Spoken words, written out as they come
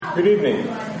Good evening.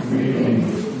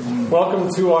 Welcome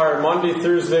to our Monday,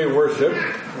 Thursday worship,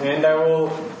 and I will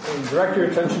direct your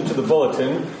attention to the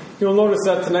bulletin. You'll notice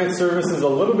that tonight's service is a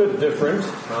little bit different,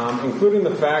 including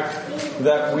the fact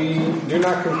that we do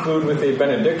not conclude with a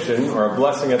benediction or a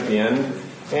blessing at the end,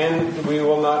 and we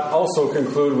will not also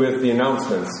conclude with the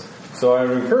announcements. So I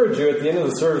would encourage you at the end of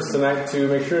the service tonight to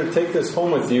make sure to take this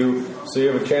home with you so you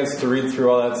have a chance to read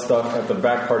through all that stuff at the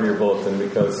back part of your bulletin,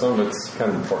 because some of it's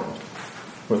kind of important.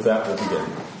 With that, we'll begin.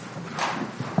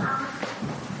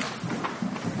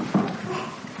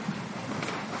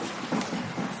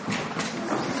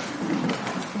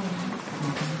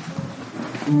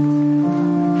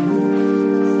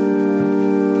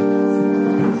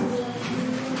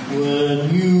 When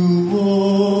you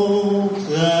woke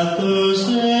that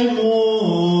Thursday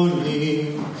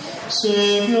morning,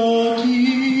 Savior,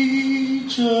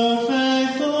 teacher,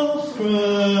 faithful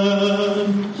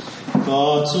friend,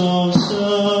 thoughts of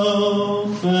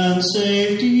self and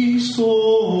safety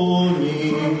scorning,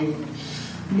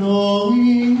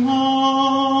 knowing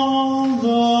how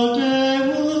the day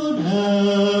would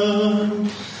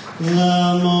end,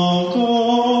 Lamb of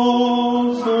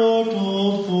God,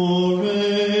 foretold for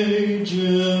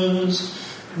ages,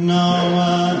 now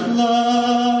at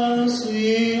last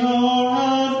the hour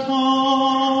had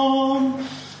come,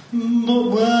 but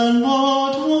when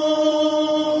but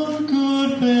one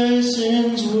could pay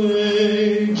sin's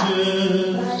wages,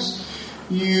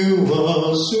 you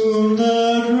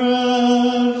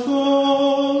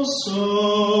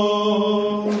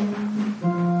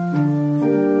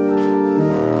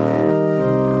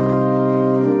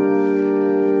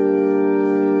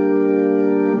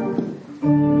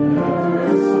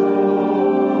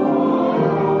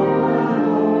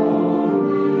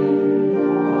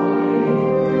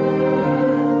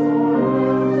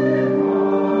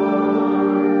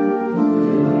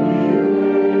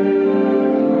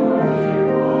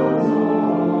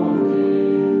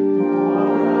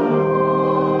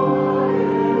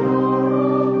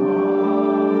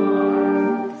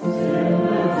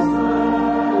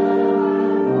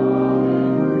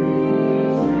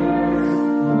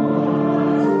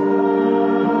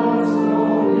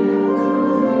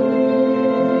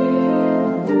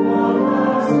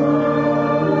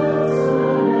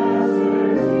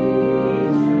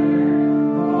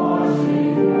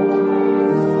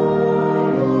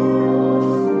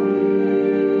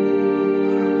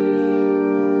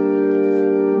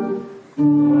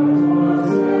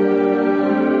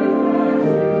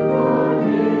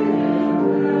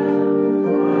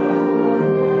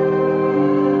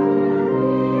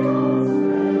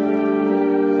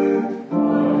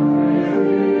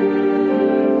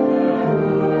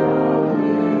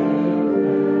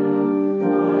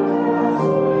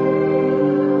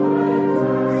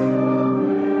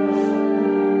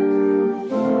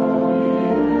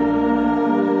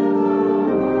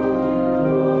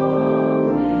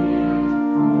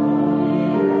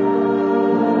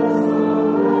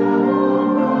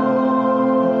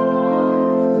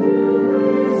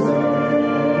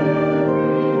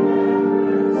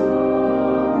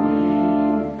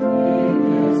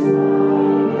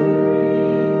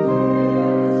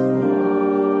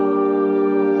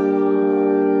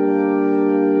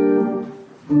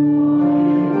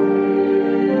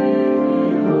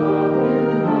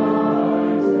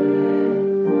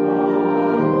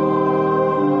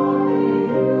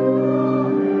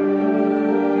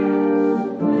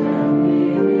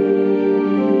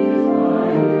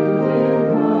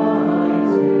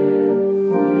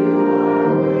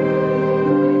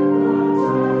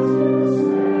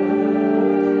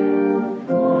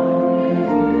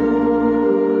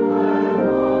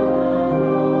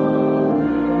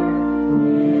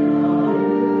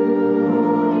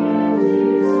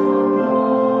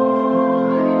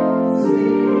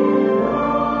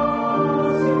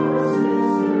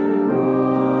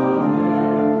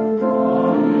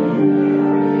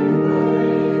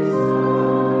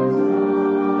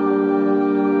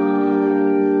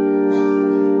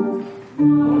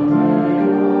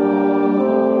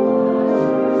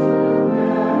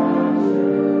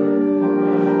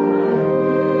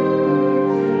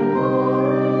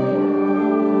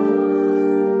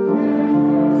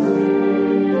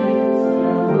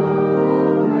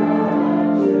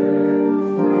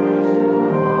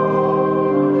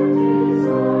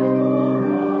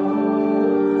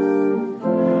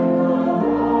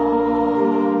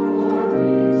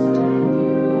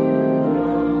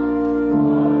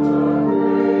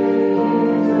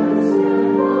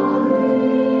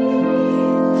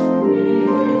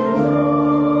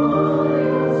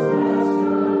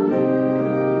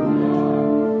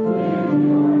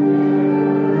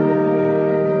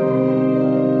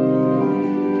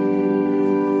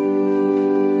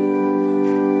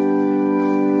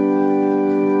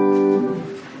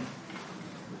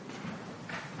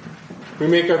We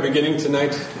make our beginning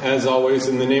tonight, as always,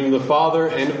 in the name of the Father,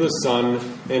 and of the Son,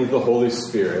 and of the Holy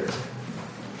Spirit.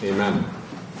 Amen.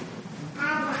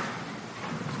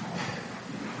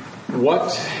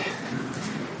 What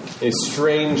a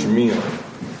strange meal.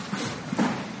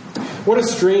 What a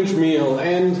strange meal,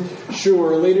 and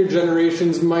sure, later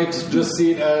generations might just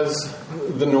see it as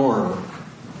the norm.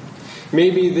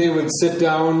 Maybe they would sit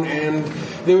down and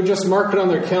they would just mark it on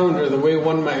their calendar the way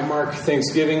one might mark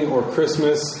Thanksgiving or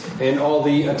Christmas and all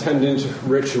the attendant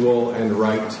ritual and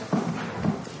rite.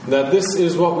 That this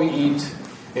is what we eat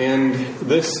and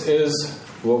this is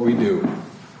what we do.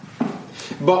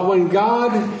 But when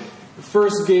God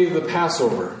first gave the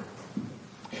Passover,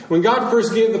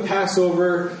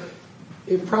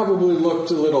 it probably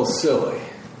looked a little silly.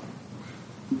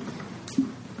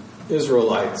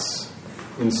 Israelites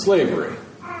in slavery.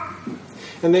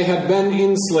 And they had been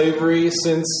in slavery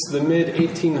since the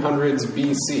mid-1800s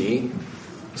BC,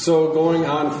 so going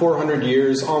on 400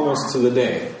 years, almost to the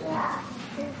day.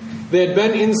 They had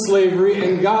been in slavery,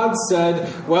 and God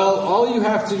said, well, all you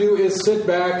have to do is sit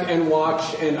back and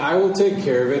watch, and I will take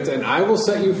care of it, and I will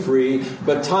set you free.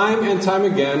 But time and time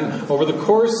again, over the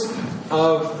course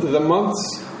of the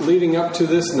months leading up to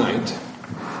this night,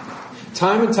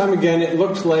 time and time again, it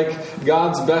looked like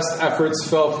God's best efforts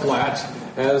fell flat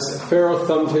as Pharaoh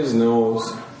thumbed his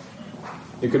nose.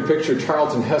 You could picture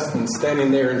Charlton Heston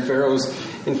standing there in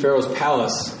Pharaoh's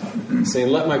palace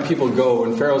saying, let my people go.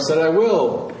 And Pharaoh said, I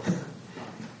will.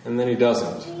 And then he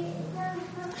doesn't.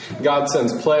 God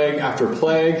sends plague after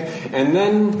plague. And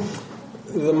then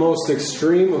the most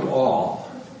extreme of all,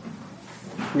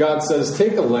 God says,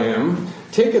 take a lamb,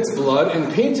 take its blood,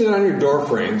 and paint it on your door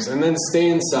frames, and then stay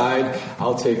inside.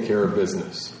 I'll take care of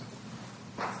business.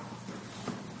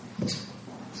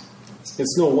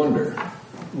 It's no wonder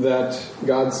that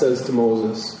God says to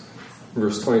Moses,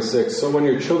 verse 26, so when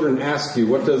your children ask you,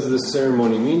 what does this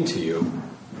ceremony mean to you?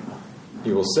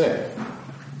 You will say,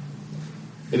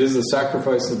 it is the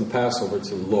sacrifice of the Passover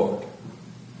to the Lord.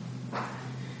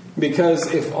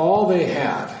 Because if all they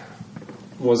had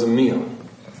was a meal,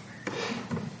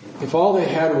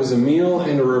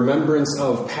 and a remembrance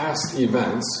of past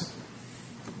events,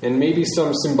 and maybe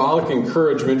some symbolic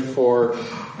encouragement for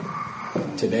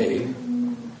today,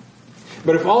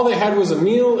 but if all they had was a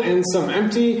meal and some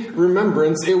empty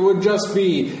remembrance, it would just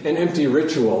be an empty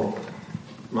ritual.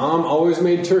 Mom always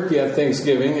made turkey at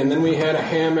Thanksgiving, and then we had a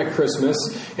ham at Christmas,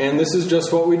 and this is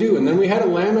just what we do. And then we had a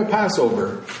lamb at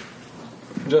Passover,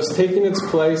 just taking its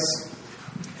place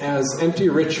as empty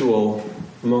ritual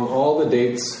among all the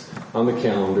dates on the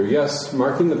calendar. Yes,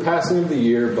 marking the passing of the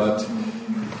year, but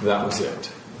that was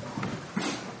it.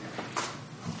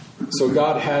 So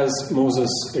God has Moses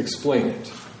explain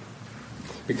it,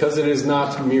 because it is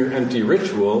not mere empty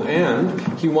ritual, and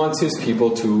he wants his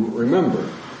people to remember.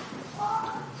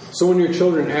 So when your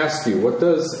children ask you, what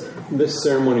does this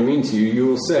ceremony mean to you? You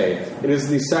will say, it is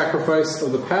the sacrifice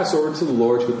of the Passover to the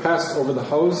Lord, who passed over the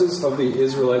houses of the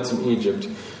Israelites in Egypt.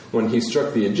 When he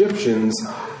struck the Egyptians,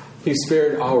 he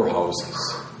spared our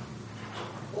houses.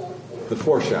 The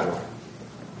foreshadow.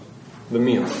 The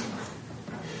meal.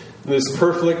 This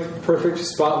perfect,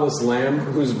 spotless lamb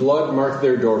whose blood marked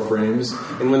their doorframes.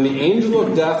 And when the angel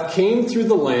of death came through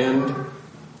the land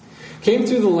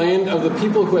of the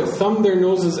people who had thumbed their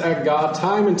noses at God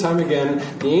time and time again,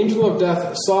 the angel of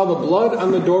death saw the blood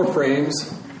on the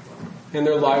doorframes, and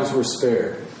their lives were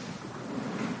spared.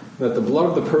 That the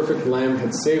blood of the perfect lamb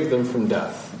had saved them from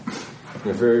death in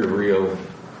a very real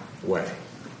way.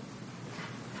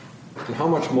 And how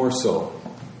much more so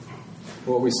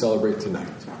what we celebrate tonight.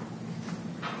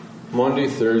 Monday,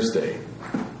 Thursday,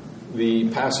 the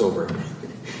Passover.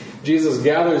 Jesus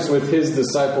gathers with his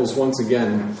disciples once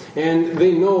again, and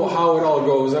they know how it all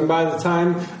goes. And by the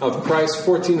time of Christ,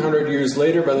 1400 years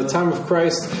later, by the time of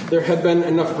Christ, there had been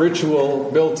enough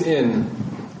ritual built in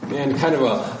and kind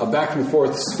of a back and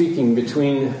forth speaking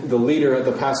between the leader at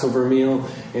the Passover meal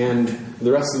and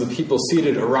the rest of the people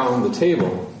seated around the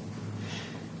table,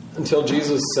 until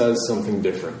Jesus says something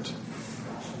different.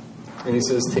 And he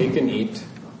says, take and eat.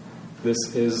 This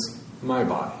is my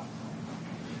body.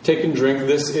 Take and drink.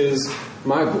 This is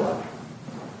my blood.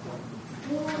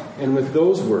 And with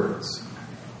those words,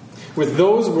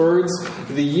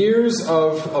 the years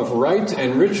of rite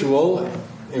and ritual,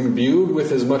 imbued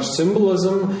with as much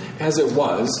symbolism as it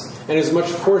was, and as much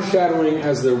foreshadowing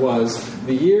as there was,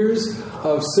 the years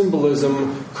of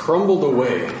symbolism crumbled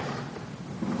away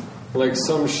like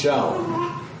some shell.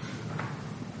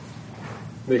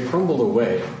 They crumbled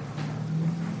away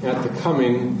at the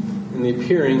coming and the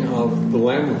appearing of the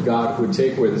Lamb of God who would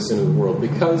take away the sin of the world.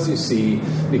 Because, you see,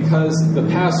 the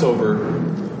Passover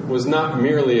was not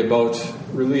merely about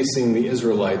releasing the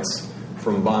Israelites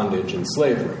from bondage and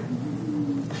slavery.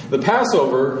 The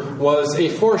Passover was a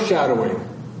foreshadowing,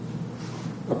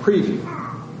 a preview.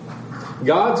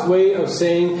 God's way of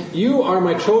saying, you are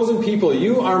my chosen people,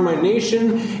 you are my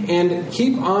nation, and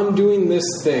keep on doing this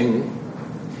thing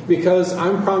because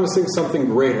I'm promising something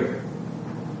greater.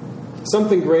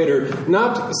 Something greater,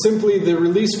 not simply the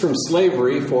release from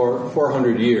slavery for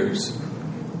 400 years,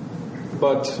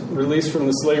 but release from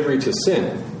the slavery to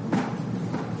sin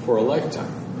for a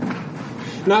lifetime.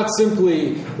 Not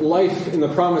simply life in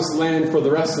the promised land for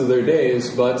the rest of their days,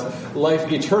 but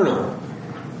life eternal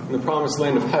in the promised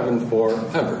land of heaven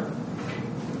forever.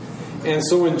 And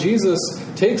so when Jesus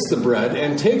takes the bread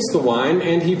and takes the wine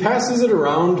and he passes it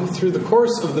around through the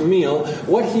course of the meal,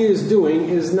 what he is doing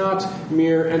is not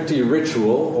mere empty ritual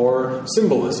or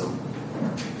symbolism.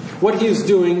 What he is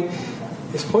doing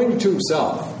is pointing to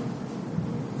himself.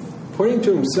 Pointing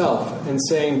to himself and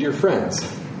saying, dear friends,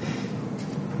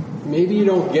 maybe you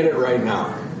don't get it right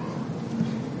now,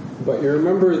 but you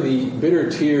remember the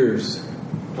bitter tears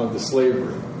of the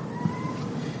slavery.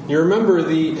 You remember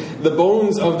the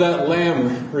bones of that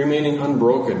lamb remaining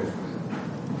unbroken.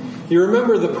 You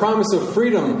remember the promise of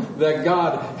freedom that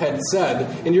God had said.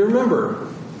 And do you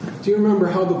remember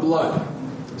how the blood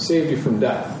saved you from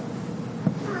death?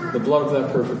 The blood of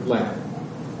that perfect lamb.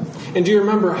 And do you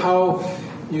remember how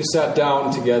you sat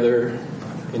down together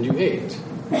and you ate?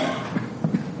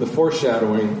 The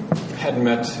foreshadowing had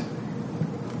met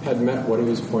what he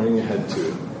was pointing ahead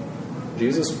to.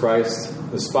 Jesus Christ,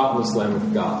 the spotless Lamb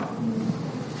of God.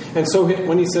 And so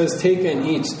when he says, take and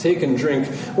eat, take and drink,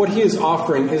 what he is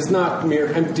offering is not mere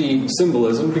empty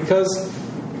symbolism, because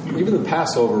even the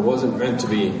Passover wasn't meant to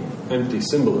be empty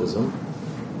symbolism.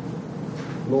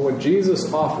 But what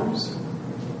Jesus offers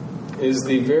is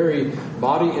the very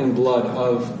body and blood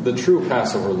of the true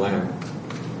Passover Lamb.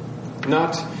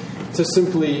 Not to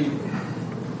simply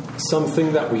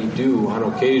something that we do on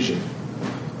occasion,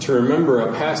 to remember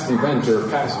a past event or a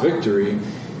past victory,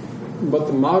 but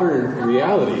the modern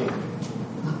reality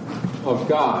of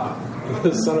God,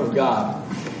 the Son of God,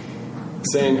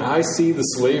 saying, I see the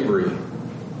slavery,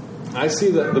 I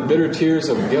see the bitter tears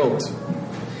of guilt,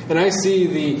 and I see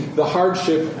the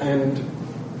hardship and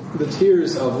the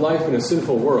tears of life in a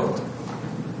sinful world.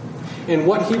 And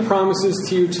what he promises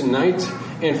to you tonight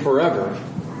and forever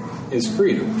is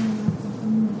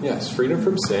freedom. Yes, freedom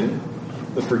from sin,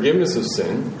 the forgiveness of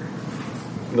sin,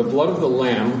 the blood of the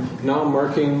Lamb now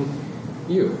marking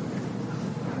you,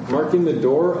 marking the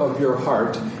door of your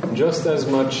heart just as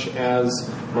much as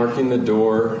marking the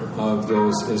door of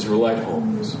those Israelite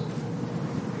homes.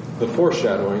 The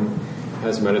foreshadowing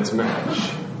has met its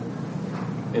match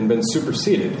and been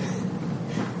superseded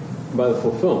by the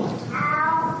fulfillment.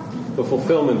 The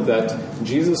fulfillment that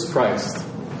Jesus Christ,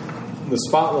 the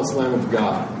spotless Lamb of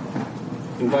God,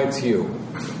 invites you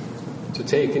to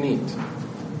take and eat,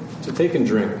 to take and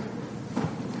drink,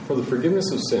 for the forgiveness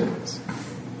of sins,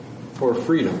 for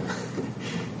freedom,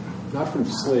 not from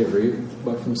slavery,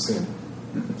 but from sin,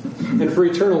 and for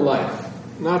eternal life,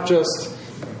 not just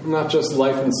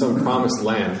life in some promised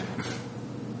land,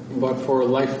 but for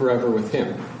life forever with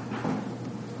him.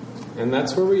 And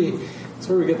that's where we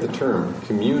get the term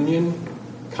communion,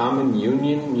 common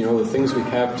union, the things we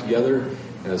have together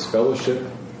as fellowship.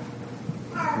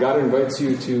 God invites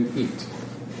you to eat,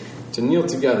 to kneel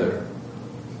together,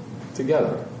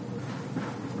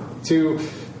 to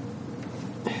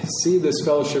see this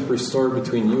fellowship restored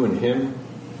between you and him,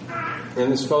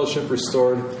 and this fellowship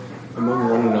restored among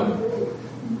one another.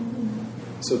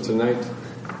 So tonight,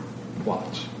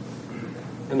 watch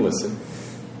and listen.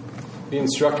 Be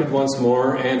instructed once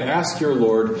more and ask your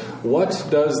Lord, what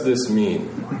does this mean?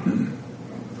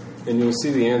 And you'll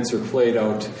see the answer played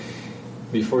out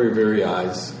before your very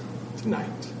eyes tonight.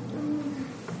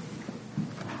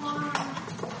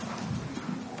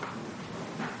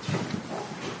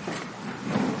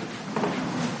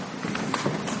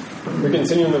 We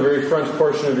continue in the very front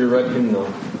portion of your red hymnal,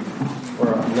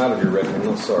 or not of your red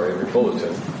hymnal, sorry, of your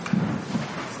bulletin.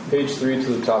 Page 3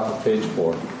 to the top of page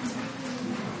 4.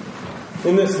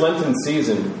 In this Lenten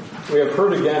season, we have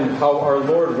heard again how our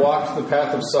Lord walked the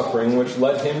path of suffering which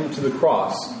led him to the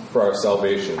cross for our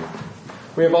salvation.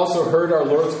 We have also heard our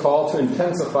Lord's call to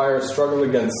intensify our struggle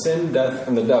against sin, death,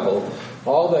 and the devil,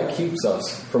 all that keeps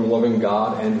us from loving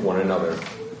God and one another.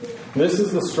 This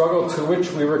is the struggle to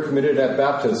which we were committed at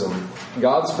baptism.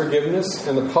 God's forgiveness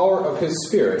and the power of his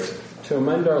Spirit to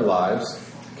amend our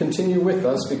lives continue with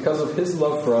us because of his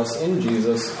love for us in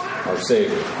Jesus, our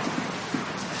Savior.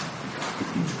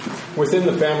 Within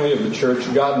the family of the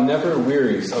church, God never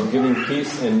wearies of giving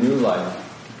peace and new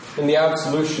life. In the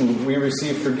absolution, we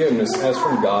receive forgiveness as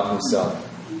from God himself.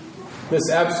 This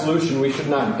absolution we should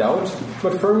not doubt,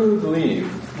 but firmly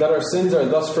believe that our sins are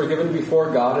thus forgiven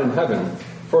before God in heaven,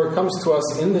 for it comes to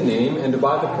us in the name and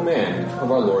by the command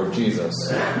of our Lord Jesus.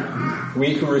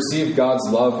 We who receive God's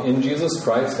love in Jesus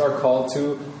Christ are called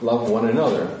to love one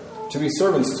another, to be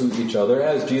servants to each other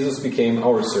as Jesus became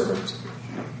our servant.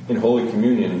 In Holy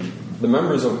Communion, the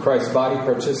members of Christ's body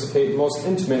participate most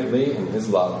intimately in his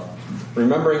love.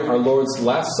 Remembering our Lord's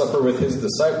Last Supper with his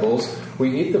disciples,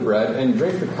 we eat the bread and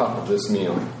drink the cup of this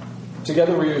meal.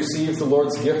 Together we receive the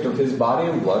Lord's gift of his body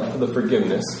and blood for the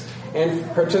forgiveness, and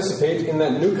participate in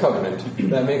that new covenant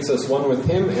that makes us one with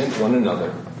him and one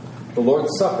another. The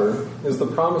Lord's Supper is the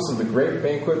promise of the great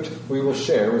banquet we will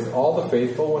share with all the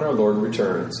faithful when our Lord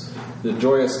returns, the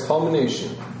joyous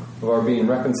culmination of our being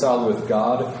reconciled with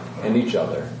God and each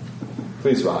other.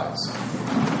 Please rise.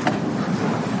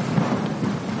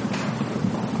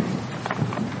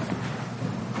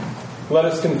 Let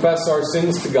us confess our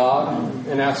sins to God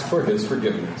and ask for his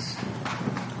forgiveness.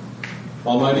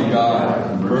 Almighty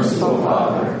God, merciful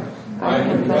Father, I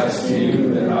confess to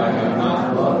you that I have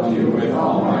not loved you with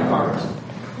all my heart.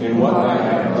 In what I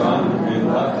have done and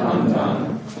left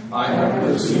undone, I have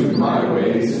pursued my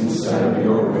ways instead of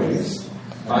your ways.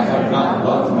 I have not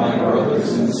loved my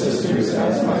brothers and sisters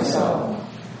as myself.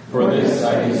 For this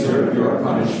I deserve your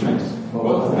punishment,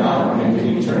 both now and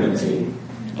in eternity.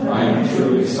 I am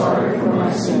truly sorry for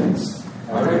my sins.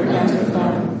 I repent of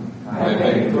them. I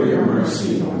beg for your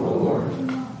mercy, O Lord.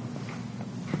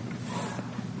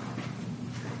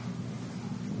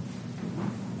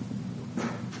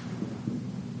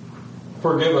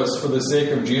 Forgive us for the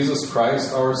sake of Jesus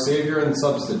Christ, our Savior and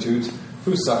substitute,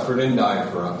 who suffered and died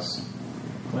for us.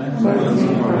 Cleanse me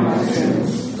from my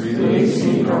sins, release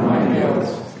me from my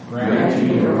guilt, grant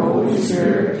me your Holy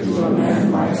Spirit to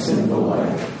amend my sinful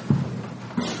life.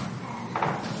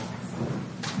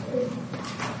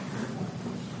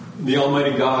 The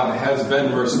Almighty God has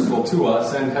been merciful to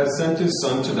us and has sent his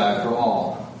Son to die for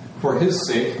all. For his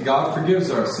sake, God forgives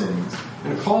our sins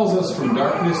and calls us from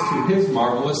darkness to his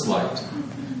marvelous light.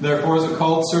 Therefore, as a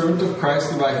called servant of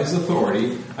Christ and by his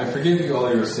authority, I forgive you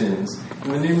all your sins.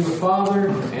 In the name of the Father,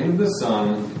 and of the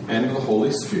Son, and of the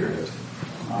Holy Spirit.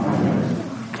 Amen.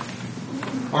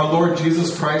 Our Lord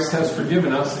Jesus Christ has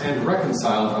forgiven us and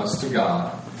reconciled us to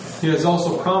God. He has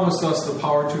also promised us the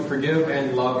power to forgive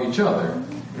and love each other.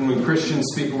 And when Christians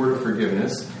speak a word of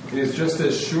forgiveness, it is just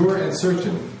as sure and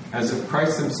certain as if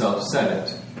Christ himself said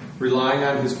it. Relying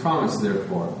on his promise,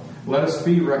 therefore, let us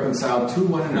be reconciled to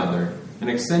one another and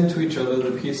extend to each other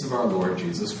the peace of our Lord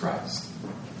Jesus Christ.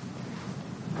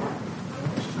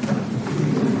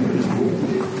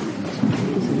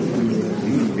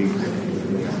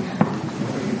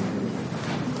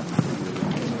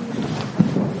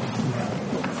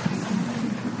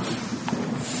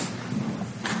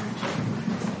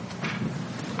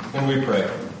 And we pray.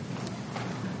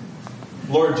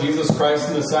 Lord Jesus Christ,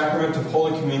 in the sacrament of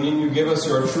Holy Communion, you give us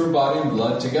your true body and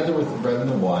blood, together with the bread and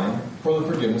the wine, for the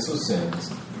forgiveness of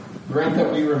sins. Grant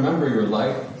that we remember your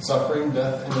life, suffering,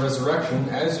 death, and resurrection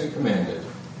as you commanded.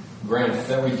 Grant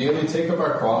that we daily take up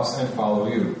our cross and follow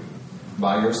you.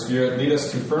 By your Spirit, lead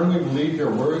us to firmly believe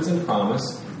your words and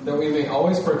promise, that we may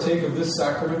always partake of this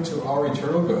sacrament to our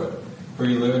eternal good. For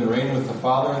you live and reign with the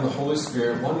Father and the Holy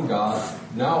Spirit, one God,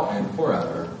 now and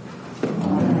forever.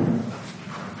 Amen.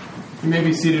 You may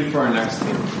be seated for our next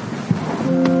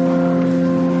hymn.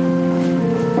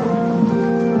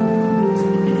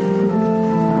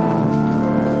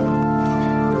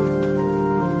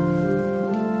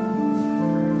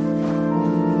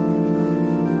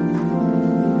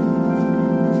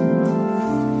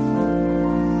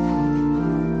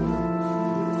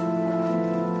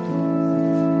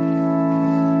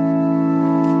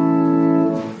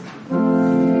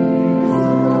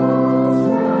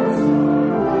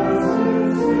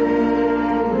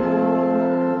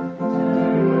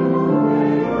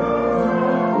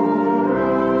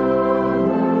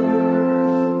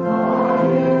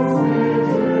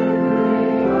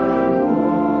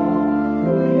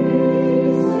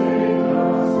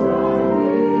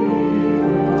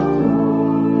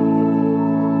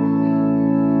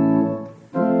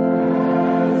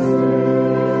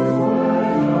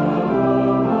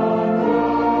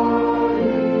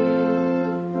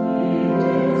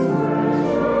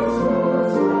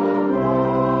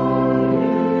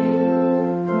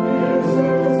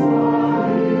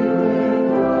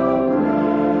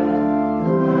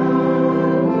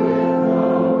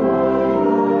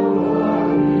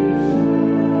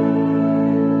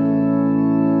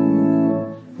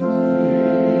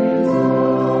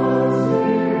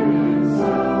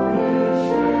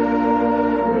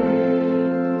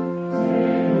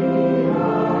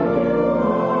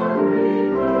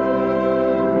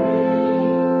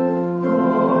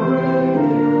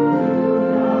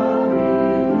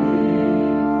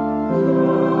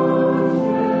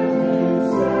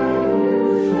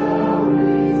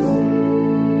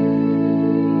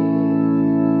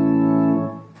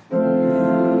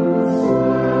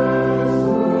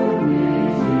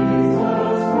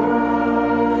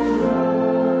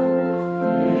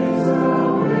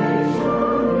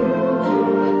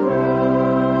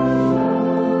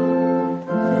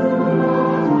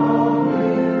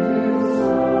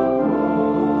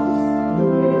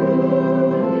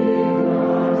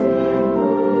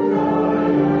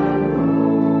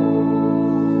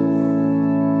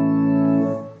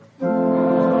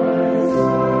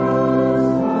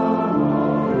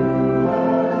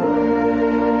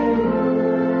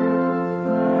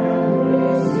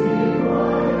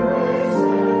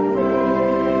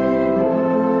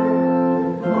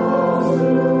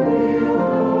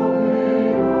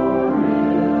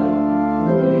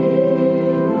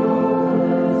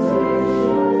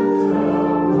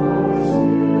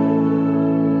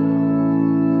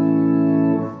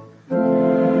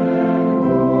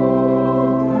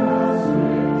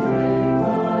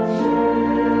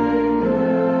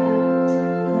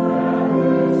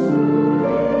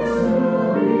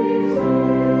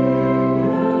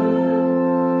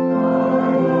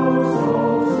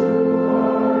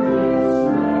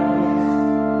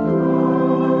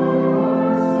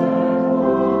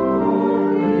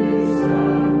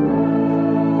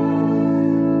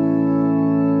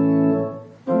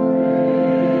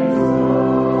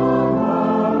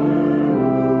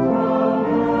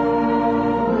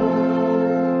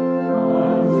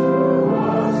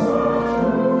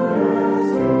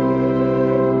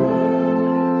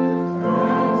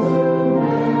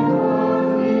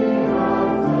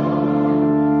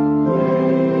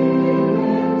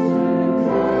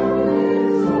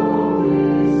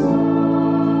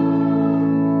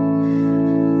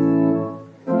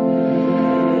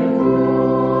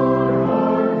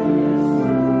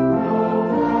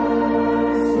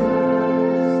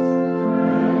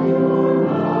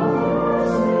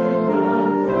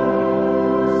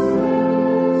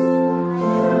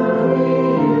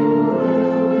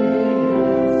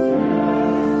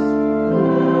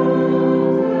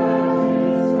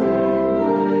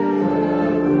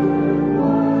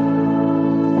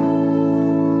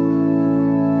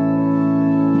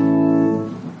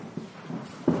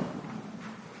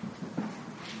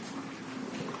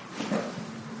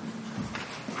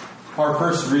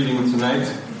 first reading tonight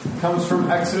comes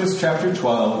from Exodus chapter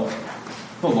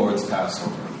 12, the Lord's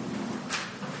Passover.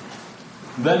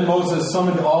 Then Moses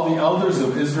summoned all the elders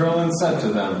of Israel and said to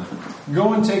them,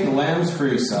 "Go and take lambs for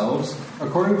yourselves,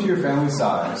 according to your family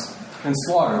size, and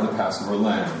slaughter the Passover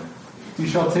lamb. You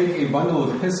shall take a bundle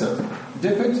of hyssop,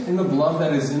 dip it in the blood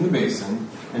that is in the basin,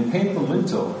 and paint the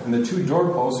lintel and the 2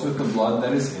 doorposts with the blood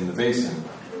that is in the basin.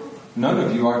 None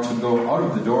of you are to go out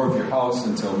of the door of your house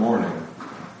until morning.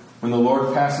 When the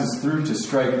Lord passes through to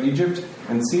strike Egypt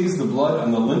and sees the blood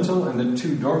on the lintel and the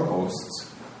 2 doorposts,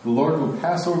 the Lord will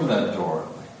pass over that door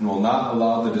and will not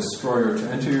allow the destroyer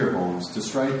to enter your homes to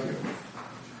strike you.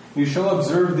 You shall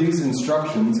observe these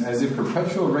instructions as a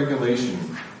perpetual regulation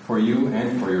for you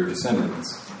and for your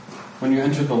descendants. When you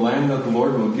enter the land that the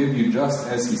Lord will give you just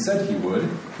as he said he would,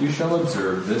 you shall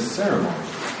observe this ceremony.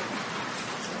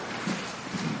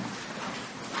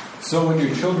 So when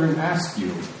your children ask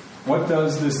you, 'What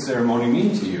does this ceremony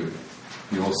mean to you?'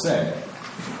 you will say,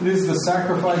 'It is the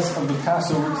sacrifice of the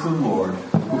Passover to the Lord,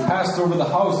 who passed over the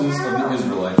houses of the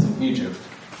Israelites in Egypt.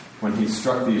 When he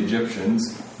struck the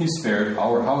Egyptians, he spared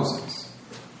our houses.'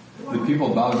 The people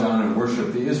bowed down and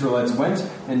worshipped. The Israelites went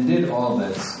and did all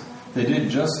this. They did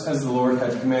just as the Lord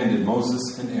had commanded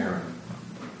Moses and Aaron.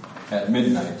 At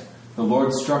midnight, the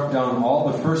Lord struck down all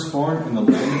the firstborn in the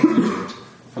land of Egypt,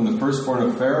 from the firstborn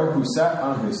of Pharaoh who sat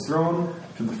on his throne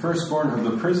to the firstborn of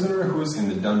the prisoner who was in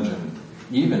the dungeon,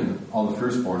 even all the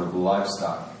firstborn of the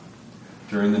livestock.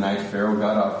 During the night Pharaoh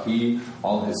got up, he,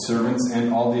 all his servants,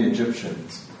 and all the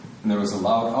Egyptians. And there was a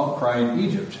loud outcry in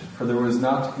Egypt, for there was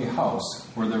not a house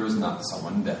where there was not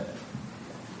someone dead."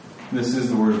 This is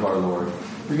the word of our Lord.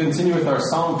 We continue with our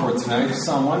psalm for tonight,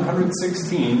 Psalm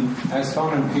 116, as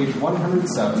found on page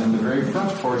 107 in the very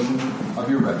front portion of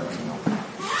your red note.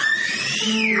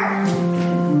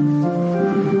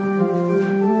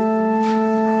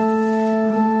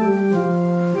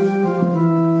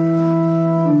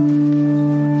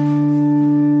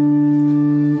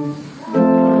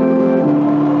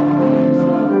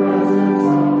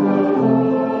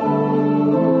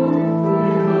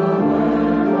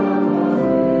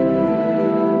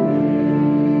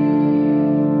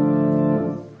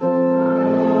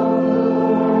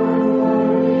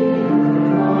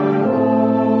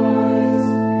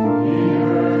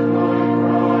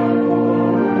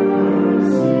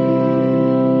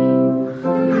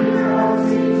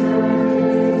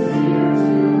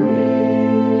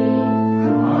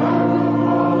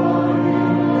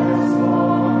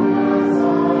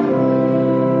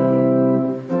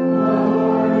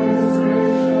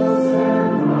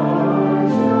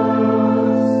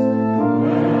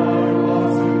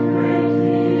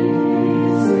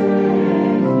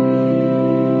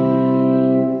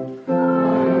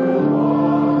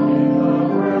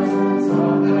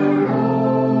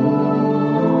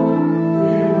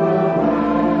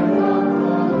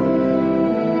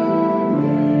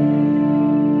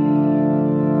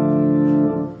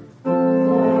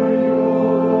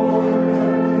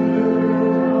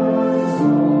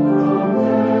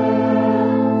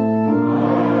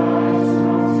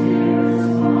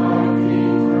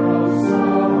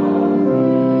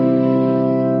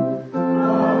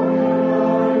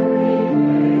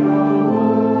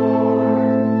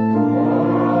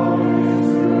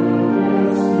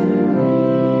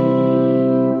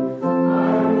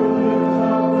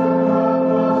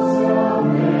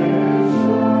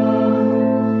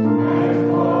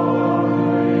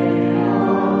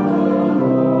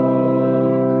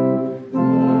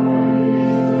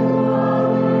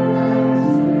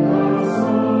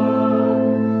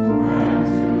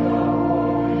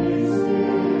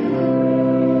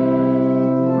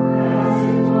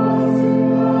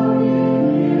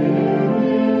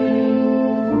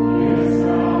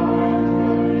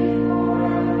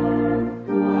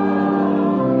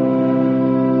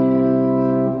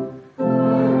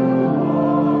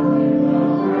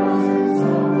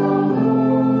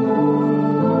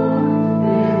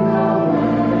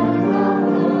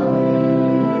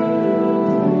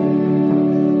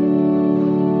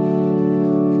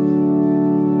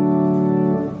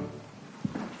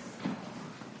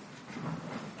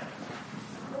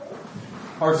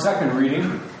 Our second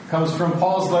reading comes from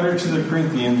Paul's letter to the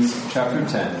Corinthians, chapter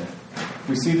 10.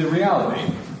 We see the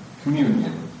reality,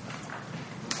 communion.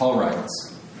 Paul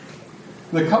writes,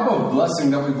 "The cup of blessing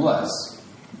that we bless,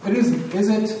 is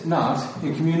it not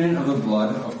a communion of the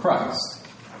blood of Christ?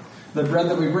 The bread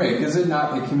that we break, is it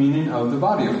not a communion of the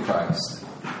body of Christ?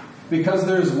 Because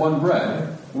there is one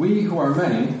bread, we who are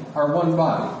many are one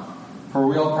body, for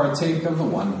we all partake of the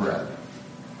one bread."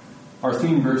 Our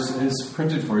theme verse is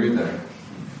printed for you there.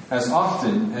 As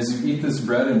often as you eat this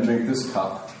bread and drink this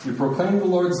cup, you proclaim the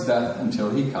Lord's death until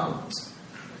he comes.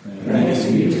 Thanks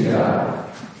be to God.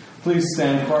 Please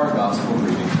stand for our gospel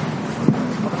reading.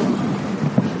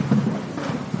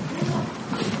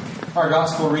 Our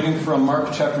gospel reading from Mark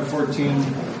chapter 14,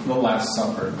 the Last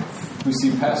Supper. We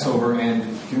see Passover and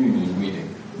communion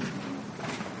meeting.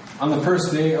 On the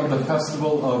first day of the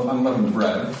festival of unleavened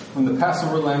bread, when the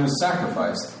Passover lamb was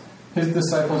sacrificed, his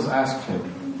disciples asked him,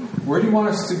 "Where do you want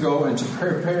us to go and to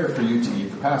prepare for you to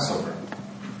eat the Passover?"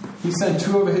 He sent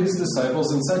 2 of his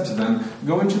disciples and said to them,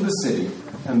 "Go into the city,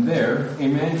 and there a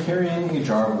man carrying a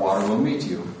jar of water will meet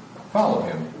you. Follow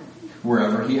him.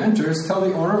 Wherever he enters, tell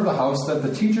the owner of the house that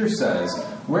the teacher says,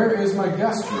 'Where is my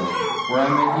guest room, where I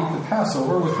may eat the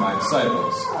Passover with my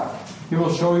disciples?' He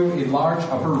will show you a large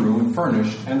upper room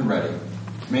furnished and ready.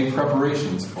 Make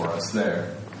preparations for us there."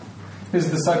 His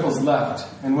disciples left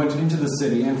and went into the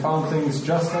city and found things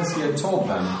just as he had told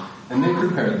them, and they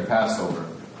prepared the Passover.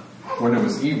 When it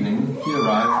was evening, he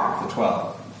arrived with the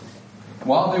 12.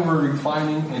 While they were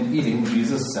reclining and eating,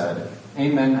 Jesus said,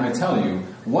 "Amen, I tell you,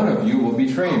 one of you will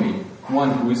betray me,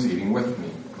 one who is eating with me."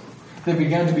 They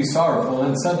began to be sorrowful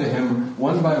and said to him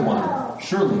one by one,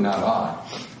 "Surely not I."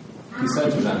 He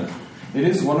said to them, "It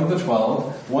is one of the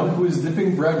 12, one who is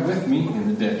dipping bread with me in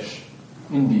the dish.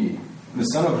 Indeed, the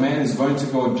Son of Man is going to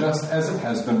go just as it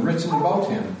has been written about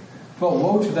him. But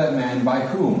woe to that man by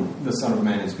whom the Son of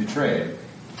Man is betrayed.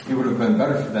 It would have been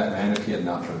better for that man if he had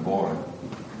not been born."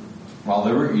 While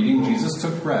they were eating, Jesus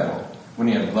took bread. When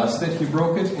he had blessed it, he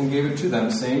broke it and gave it to them,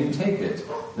 saying, "Take it.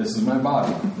 This is my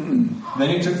body." Then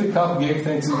he took the cup, gave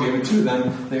thanks, and gave it to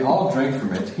them. They all drank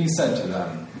from it. He said to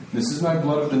them, "This is my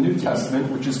blood of the New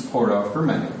Testament, which is poured out for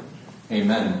many.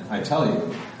 Amen, I tell you,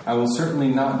 I will certainly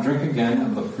not drink again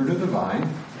of the fruit of the vine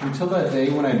until that day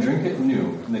when I drink it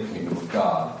new in the kingdom of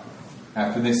God."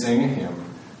 After they sang a hymn,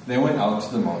 they went out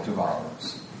to the Mount of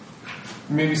Olives.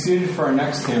 You may be seated for our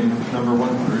next hymn, number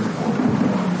 104.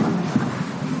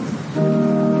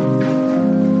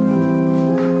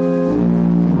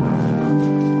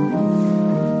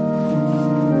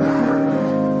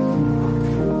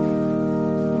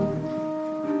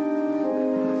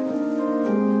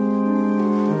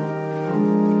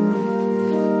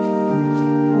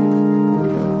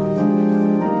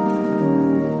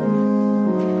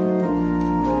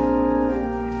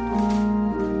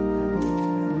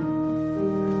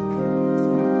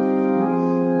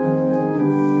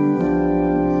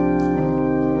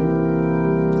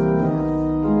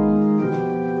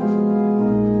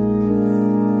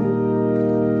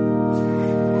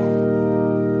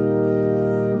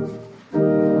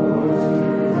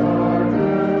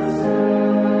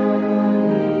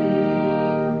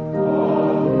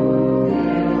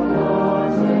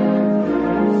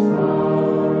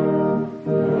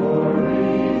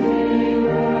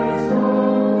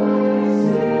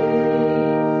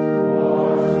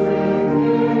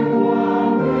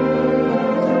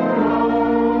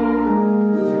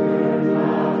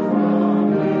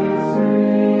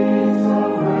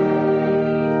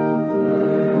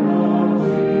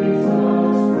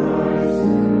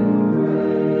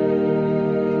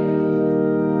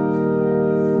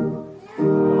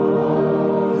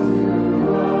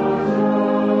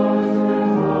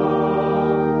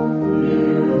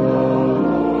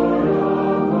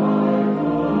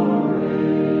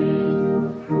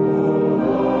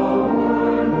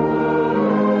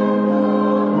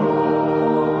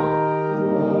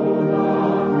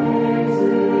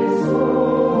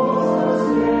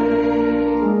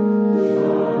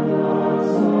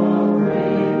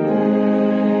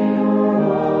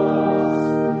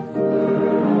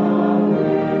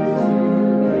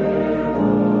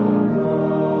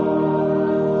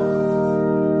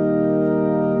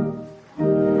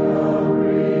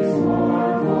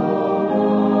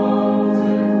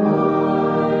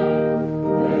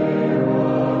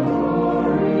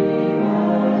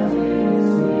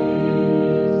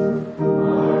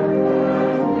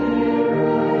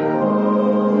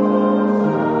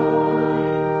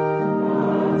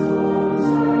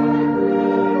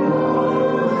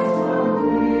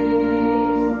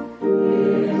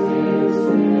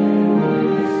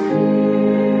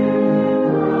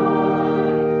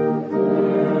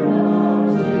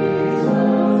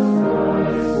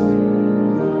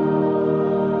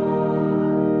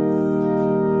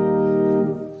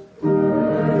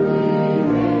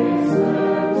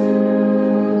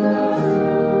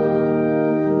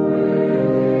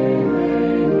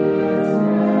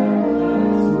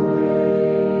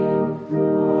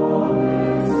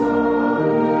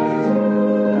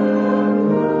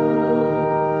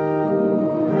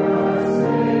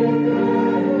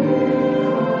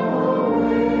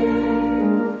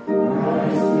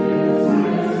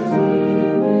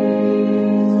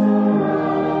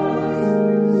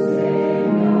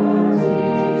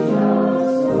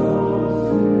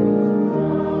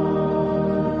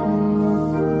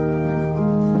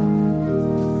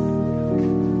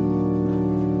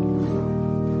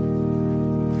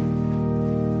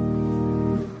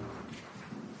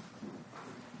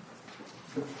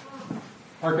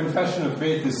 Our confession of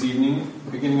faith this evening,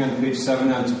 beginning on page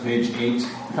 7 on to page 8,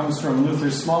 comes from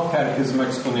Luther's Small Catechism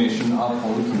explanation of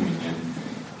Holy Communion.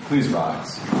 Please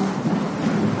rise.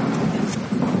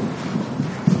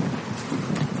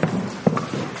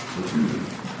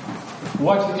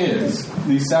 What is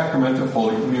the sacrament of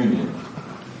Holy Communion?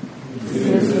 It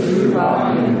is the true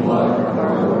body and blood of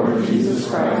our Lord Jesus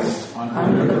Christ,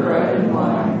 under the bread and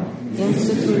wine,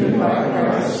 instituted by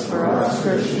Christ for us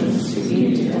Christians to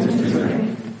eat and to drink.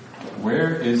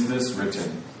 Where is this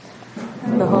written?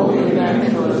 The Holy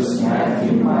Evangelists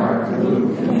Matthew, Mark,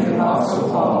 Luke, and the Apostle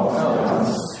Paul tell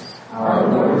us, our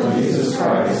Lord Jesus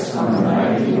Christ, on the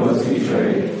night he was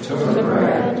betrayed, took the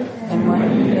bread, and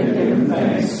when he had given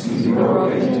thanks, he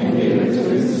broke it and gave it to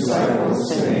his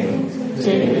disciples, saying,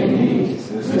 Take and eat,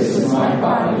 this is my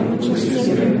body which is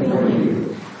given for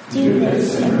you. Do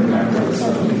this in remembrance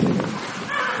of me.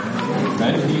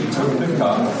 Then he took the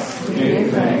cup,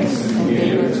 Gave thanks, and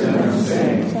gave it to them,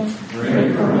 saying,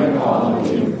 Drink from it, all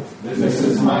of you. This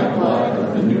is my blood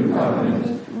of the new covenant,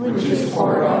 which is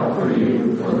poured out for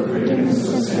you for the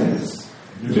forgiveness of sins.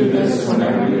 Do this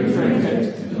whenever you drink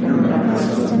it, in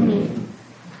remembrance of me.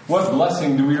 What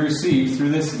blessing do we receive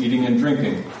through this eating and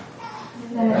drinking?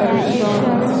 That is shown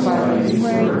us by these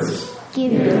words,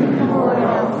 given and poured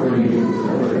out for you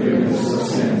for the forgiveness of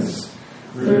sins.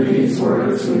 Through these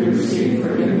words we receive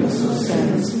forgiveness of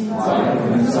sins, life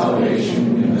and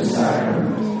salvation in the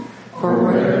sacrament. For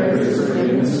where there is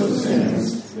forgiveness of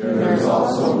sins, there is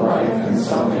also life and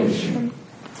salvation.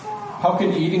 How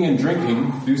can eating and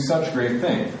drinking do such great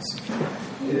things?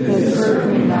 It is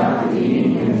certainly not the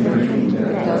eating and drinking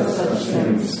that does such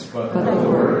things, but the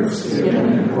words given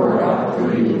and poured out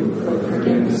for you for the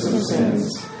forgiveness of sins.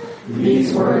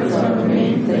 These words are the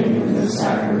main thing in the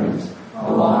sacrament,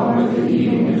 along with the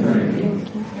eating and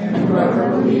drinking. And whoever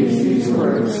believes these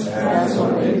words, that's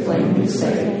what they plainly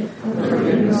say, the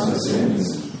forgiveness of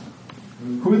sins.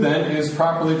 Who then is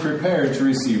properly prepared to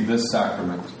receive this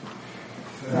sacrament?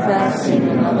 Fasting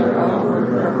and other outward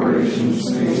preparations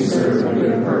may serve a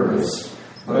good purpose,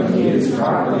 but he is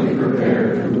properly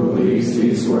prepared who believes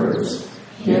these words,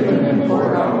 given and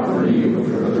poured out for you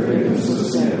for the forgiveness of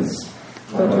sins.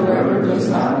 But whoever does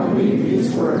not believe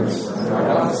these words or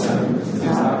doubts them is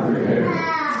not prepared,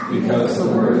 because the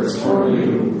words for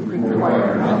you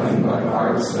require nothing but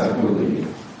hearts that believe.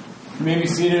 You may be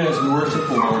seated as we worship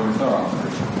the Lord with our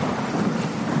offering.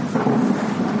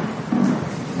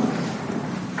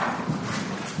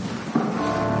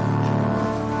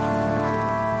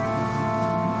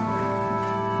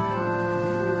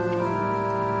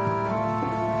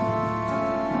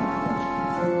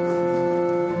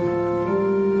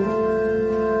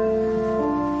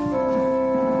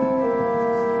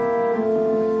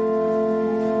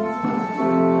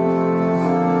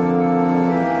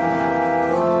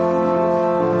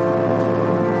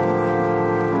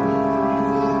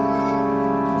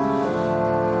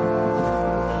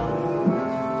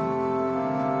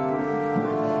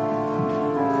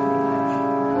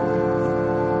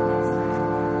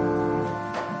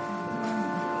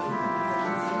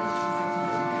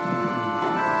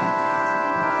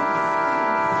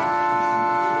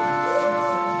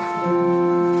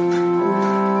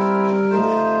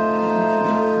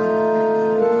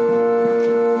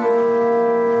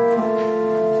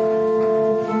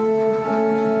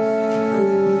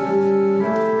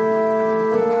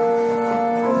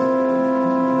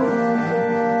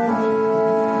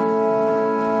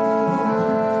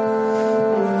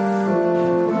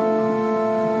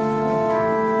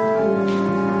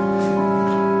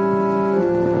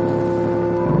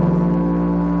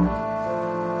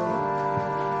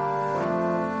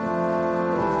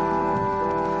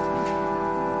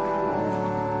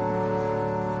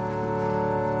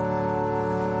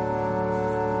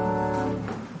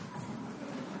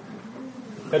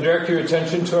 I direct your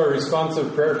attention to our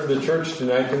responsive prayer for the church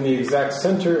tonight in the exact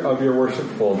center of your worship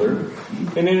folder.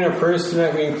 And in our prayers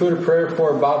tonight, we include a prayer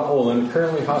for Bob Olin,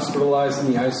 currently hospitalized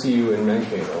in the ICU in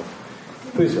Mankato.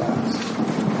 Please rise.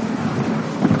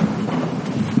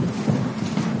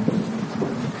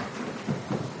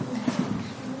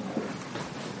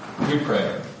 We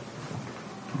pray.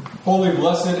 Holy,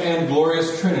 blessed, and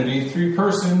glorious Trinity, three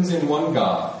persons in one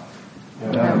God.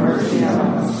 Have mercy on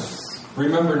us.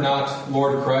 Remember not,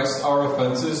 Lord Christ, our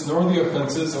offenses, nor the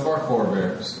offenses of our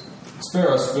forebears.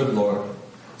 Spare us, good Lord.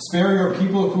 Spare your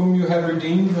people whom you have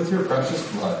redeemed with your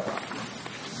precious blood.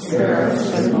 Spare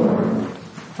us, good Lord.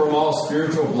 From all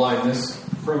spiritual blindness,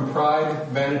 from pride,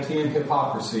 vanity, and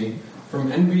hypocrisy,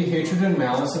 from envy, hatred, and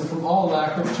malice, and from all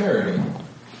lack of charity.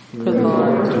 Good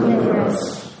Lord, deliver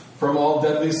us. from all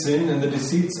deadly sin and the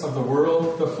deceits of the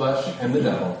world, the flesh, and the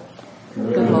devil.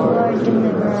 Good Lord,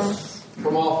 deliver us.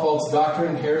 From all false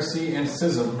doctrine, heresy, and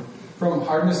schism, from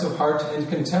hardness of heart and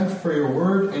contempt for your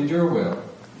word and your will.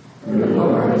 Good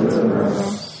Lord, deliver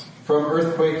us. From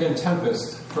earthquake and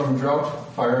tempest, from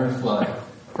drought, fire, and flood,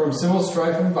 from civil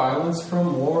strife and violence,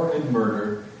 from war and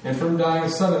murder, and from dying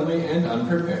suddenly and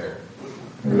unprepared.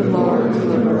 Good Lord,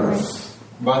 deliver us.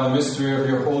 By the mystery of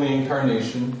your holy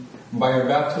incarnation, by your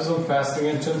baptism, fasting,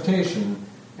 and temptation,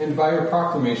 and by your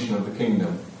proclamation of the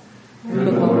kingdom.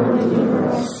 Good Lord, deliver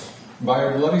us. By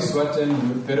your bloody sweat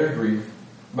and bitter grief,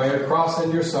 by your cross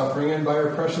and your suffering, and by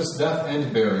your precious death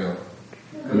and burial.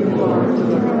 Good Lord,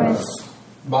 deliver us.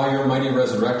 By your mighty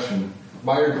resurrection,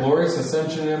 by your glorious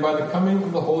ascension, and by the coming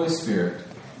of the Holy Spirit.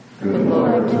 Good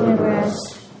Lord, deliver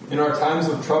us. In our times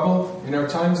of trouble, in our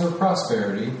times of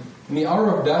prosperity, in the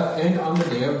hour of death, and on the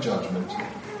day of judgment.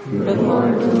 Good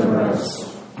Lord, deliver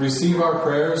us. Receive our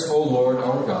prayers, O Lord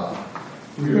our God.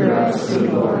 Hear us,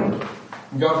 good Lord.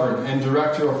 Govern and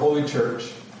direct your holy church.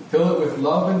 Fill it with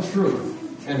love and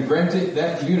truth, and grant it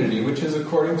that unity which is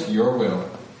according to your will.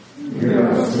 Hear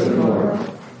us, good Lord.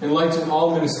 Enlighten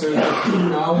all ministers with true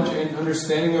knowledge and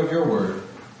understanding of your word,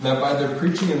 that by their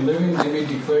preaching and living they may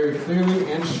declare it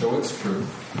clearly and show its truth.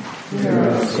 Hear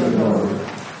us, good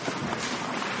Lord.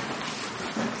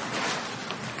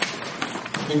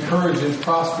 Encourage and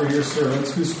prosper your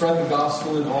servants who spread the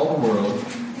gospel in all the world,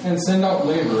 and send out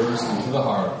laborers into the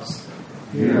harvest.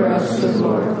 Hear us, good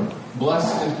Lord.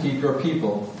 Bless and keep your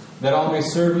people, that all may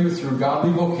serve you through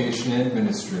godly vocation and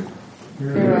ministry.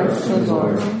 Hear us, good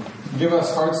Lord. Give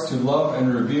us hearts to love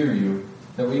and revere you,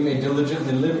 that we may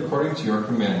diligently live according to your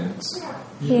commandments.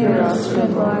 Hear us,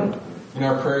 good Lord. In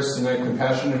our prayers tonight,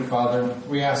 compassionate Father,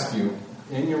 we ask you,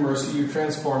 in your mercy, you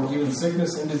transform even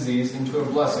sickness and disease into a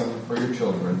blessing for your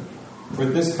children.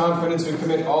 With this confidence, we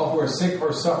commit all who are sick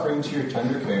or suffering to your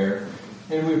tender care,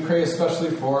 and we pray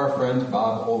especially for our friend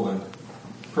Bob Oland.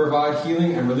 Provide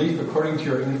healing and relief according to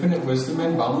your infinite wisdom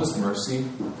and boundless mercy.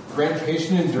 Grant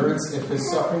patient endurance if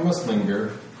his suffering must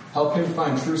linger. Help him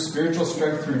find true spiritual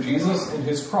strength through Jesus and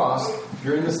his cross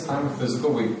during this time of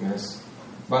physical weakness.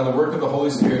 By the work of the Holy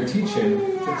Spirit, teach him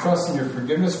to trust in your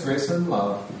forgiveness, grace, and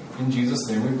love. In Jesus'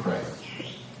 name we pray.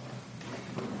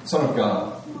 Son of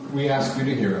God, we ask you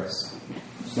to hear us.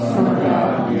 Son of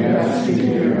God, we ask you to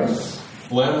hear us.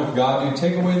 Lamb of God, you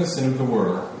take away the sin of the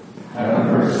world. Have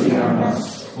mercy on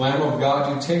us. Lamb of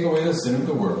God, you take away the sin of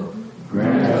the world.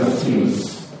 Grant us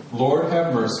peace. Lord,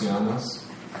 have mercy on us.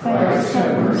 Christ,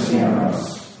 have mercy on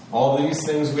us. All these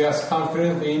things we ask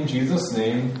confidently in Jesus'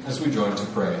 name as we join to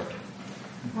pray.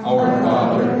 Our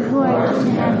Father, who art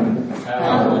in heaven,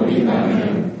 hallowed be thy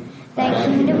name. Thy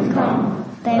kingdom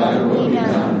come, thy will be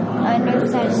done, on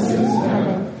earth as it is in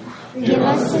heaven. Give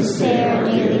us this day our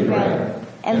daily bread,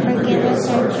 and forgive us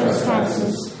our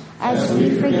trespasses, as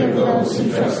we forgive those who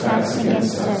trespass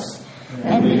against us.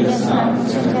 And lead us not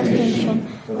into temptation,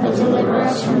 but deliver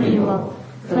us from evil.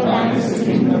 For thine is the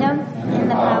kingdom, and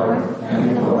the power, and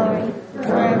the glory,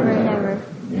 forever and ever.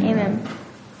 Amen.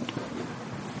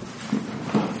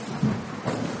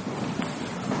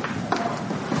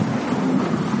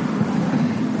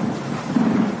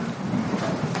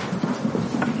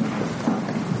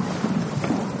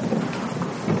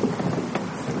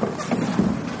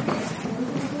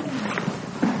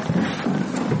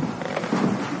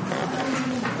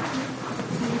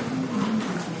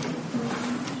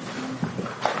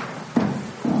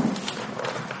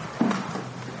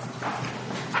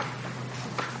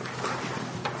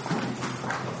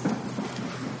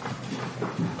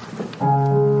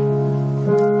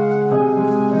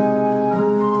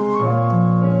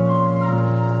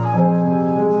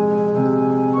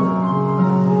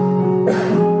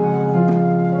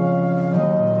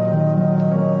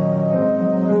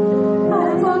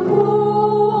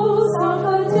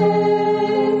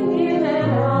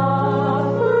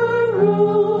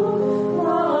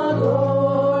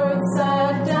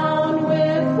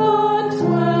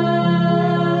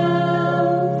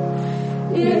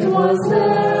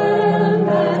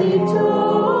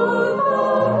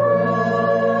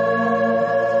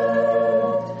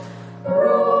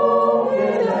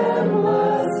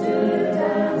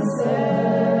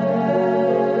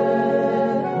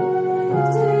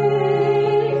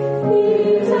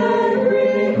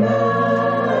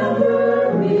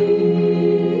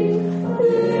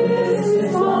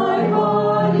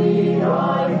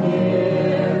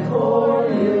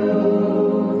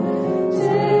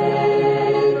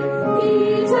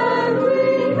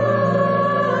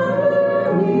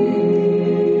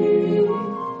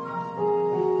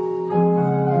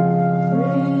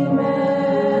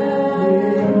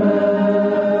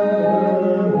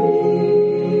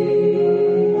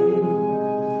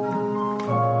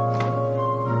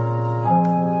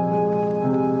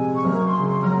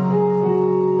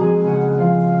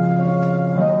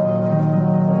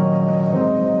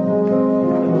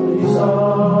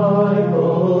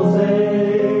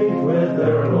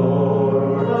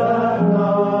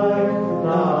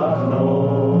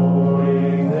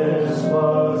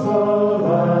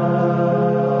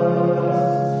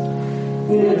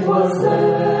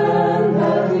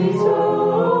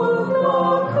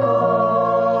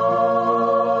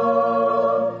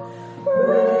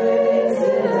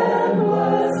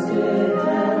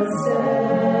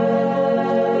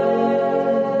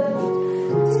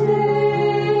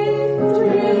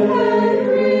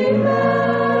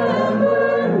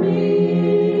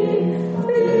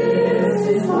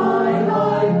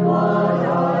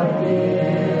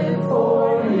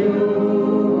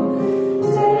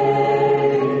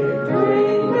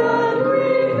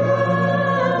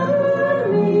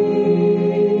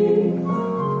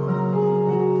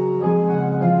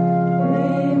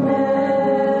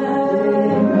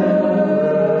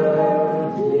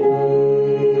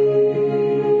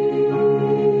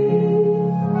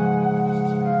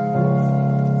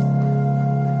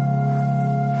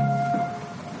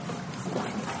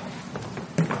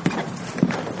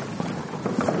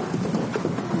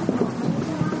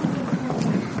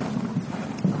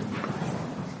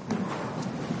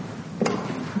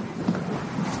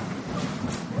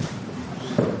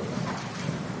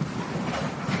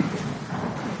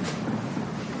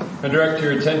 direct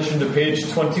your attention to page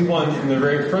 21 in the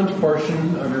very front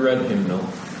portion of your red hymnal.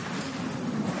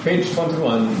 Page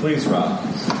 21, please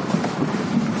rise.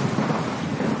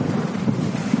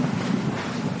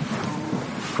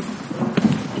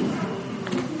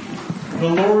 The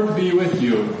Lord be with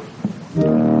you.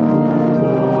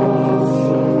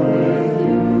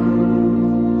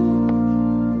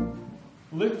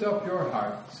 Lift up your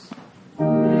hearts.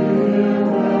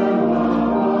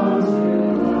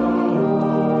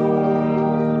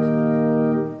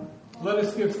 Let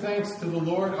us give thanks to the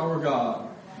Lord our God.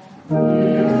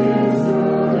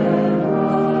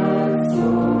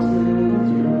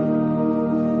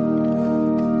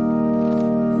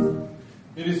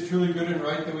 It is truly good and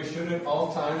right that we should at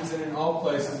all times and in all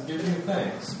places give you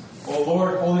thanks. O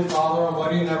Lord, Holy Father,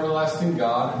 Almighty and everlasting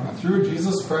God, through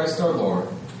Jesus Christ our Lord,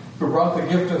 who brought the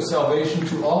gift of salvation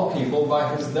to all people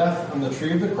by his death on the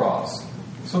tree of the cross,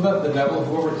 so that the devil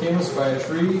who overcame us by a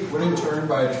tree would in turn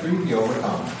by a tree be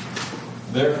overcome.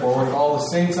 Therefore, with all the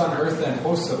saints on earth and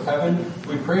hosts of heaven,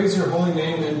 we praise your holy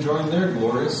name and join their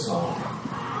glorious song.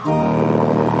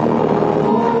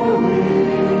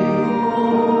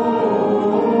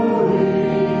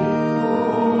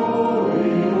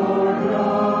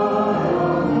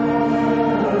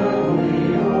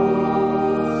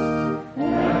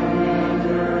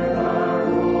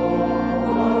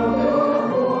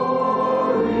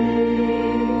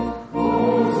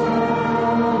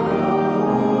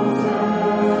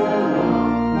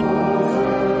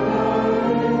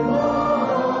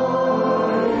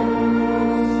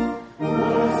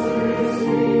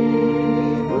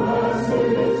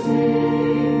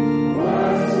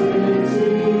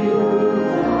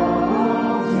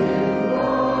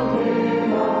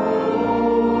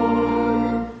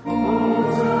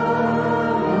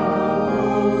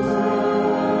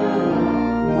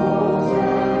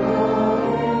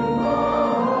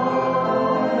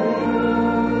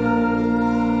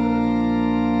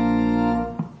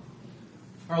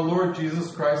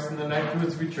 Jesus Christ, in the night he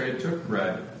was betrayed, took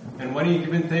bread, and when he had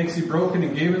given thanks, he broke it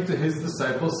and gave it to his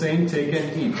disciples, saying, "Take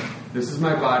and eat. This is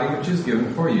my body, which is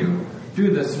given for you.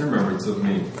 Do this in remembrance of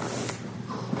me."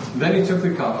 Then he took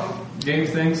the cup, gave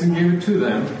thanks, and gave it to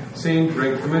them, saying,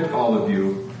 "Drink from it, all of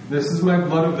you. This is my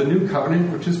blood of the new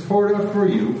covenant, which is poured out for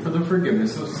you for the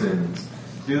forgiveness of sins.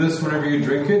 Do this whenever you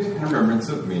drink it in remembrance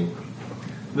of me."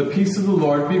 The peace of the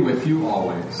Lord be with you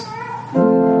always.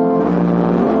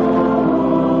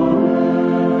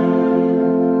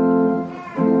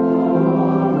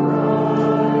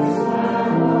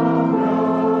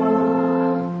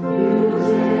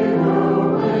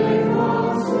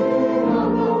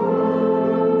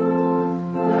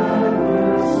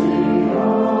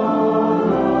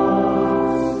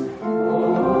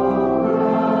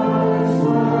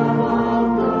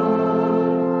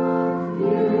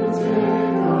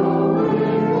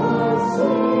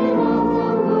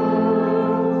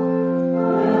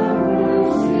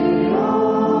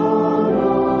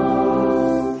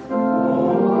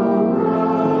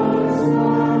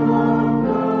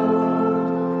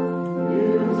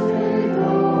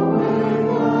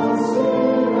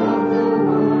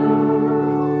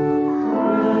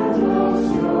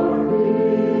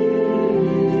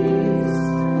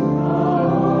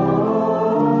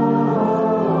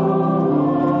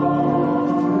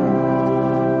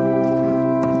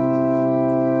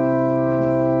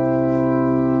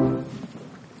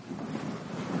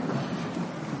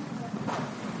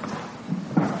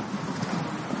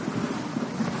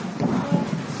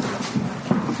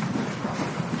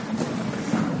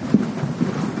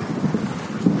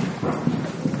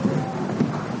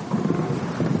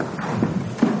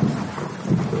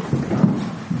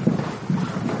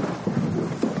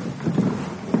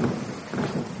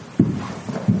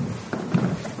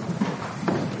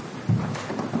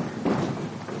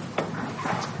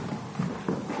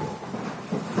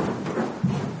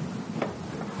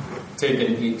 Take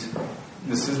and eat.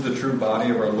 This is the true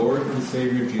body of our Lord and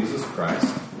Savior Jesus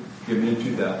Christ, given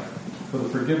into death for the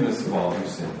forgiveness of all who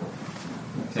sin.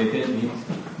 Take and eat.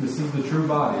 This is the true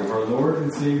body of our Lord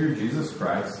and Savior Jesus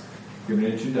Christ, given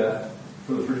into death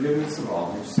for the forgiveness of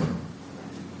all who sin.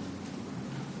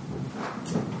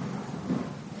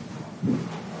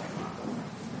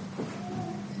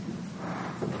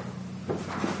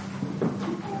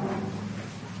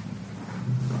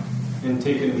 And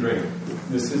take and drink.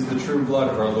 This is the true blood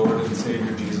of our Lord and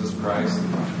Savior Jesus Christ,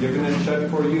 given and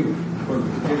shed for you for the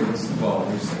forgiveness of all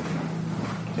who sin.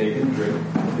 Take and drink.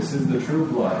 This is the true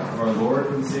blood of our Lord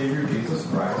and Savior Jesus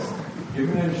Christ,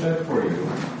 given and shed for you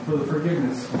for the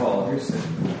forgiveness of all your sin.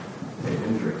 Take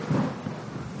and drink.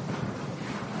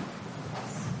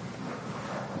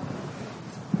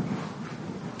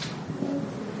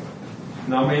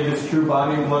 Now may this true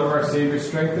body and blood of our Savior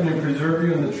strengthen and preserve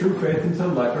you in the true faith until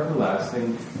life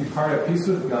everlasting. Depart at peace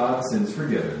with God, sins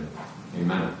forgiven.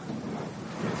 Amen.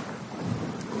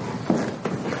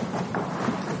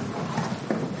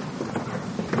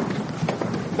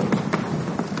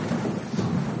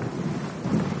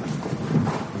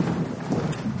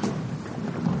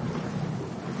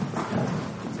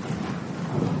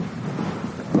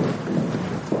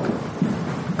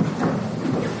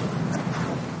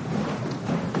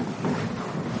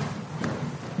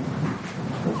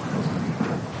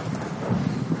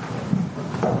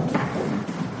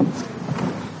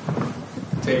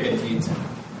 Take and eat.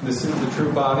 This is the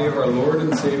true body of our Lord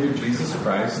and Savior Jesus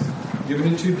Christ, given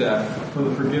into death for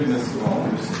the forgiveness of all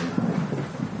your sins.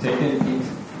 Take and eat.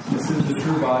 This is the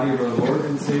true body of our Lord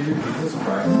and Savior Jesus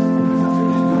Christ, given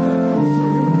into death for the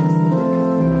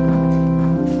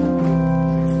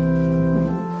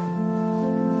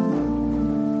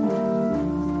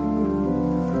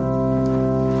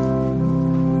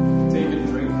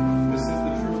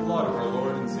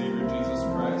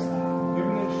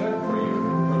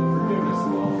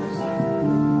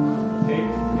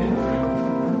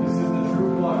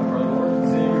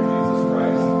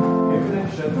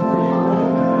Now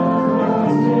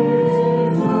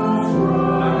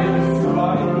may this true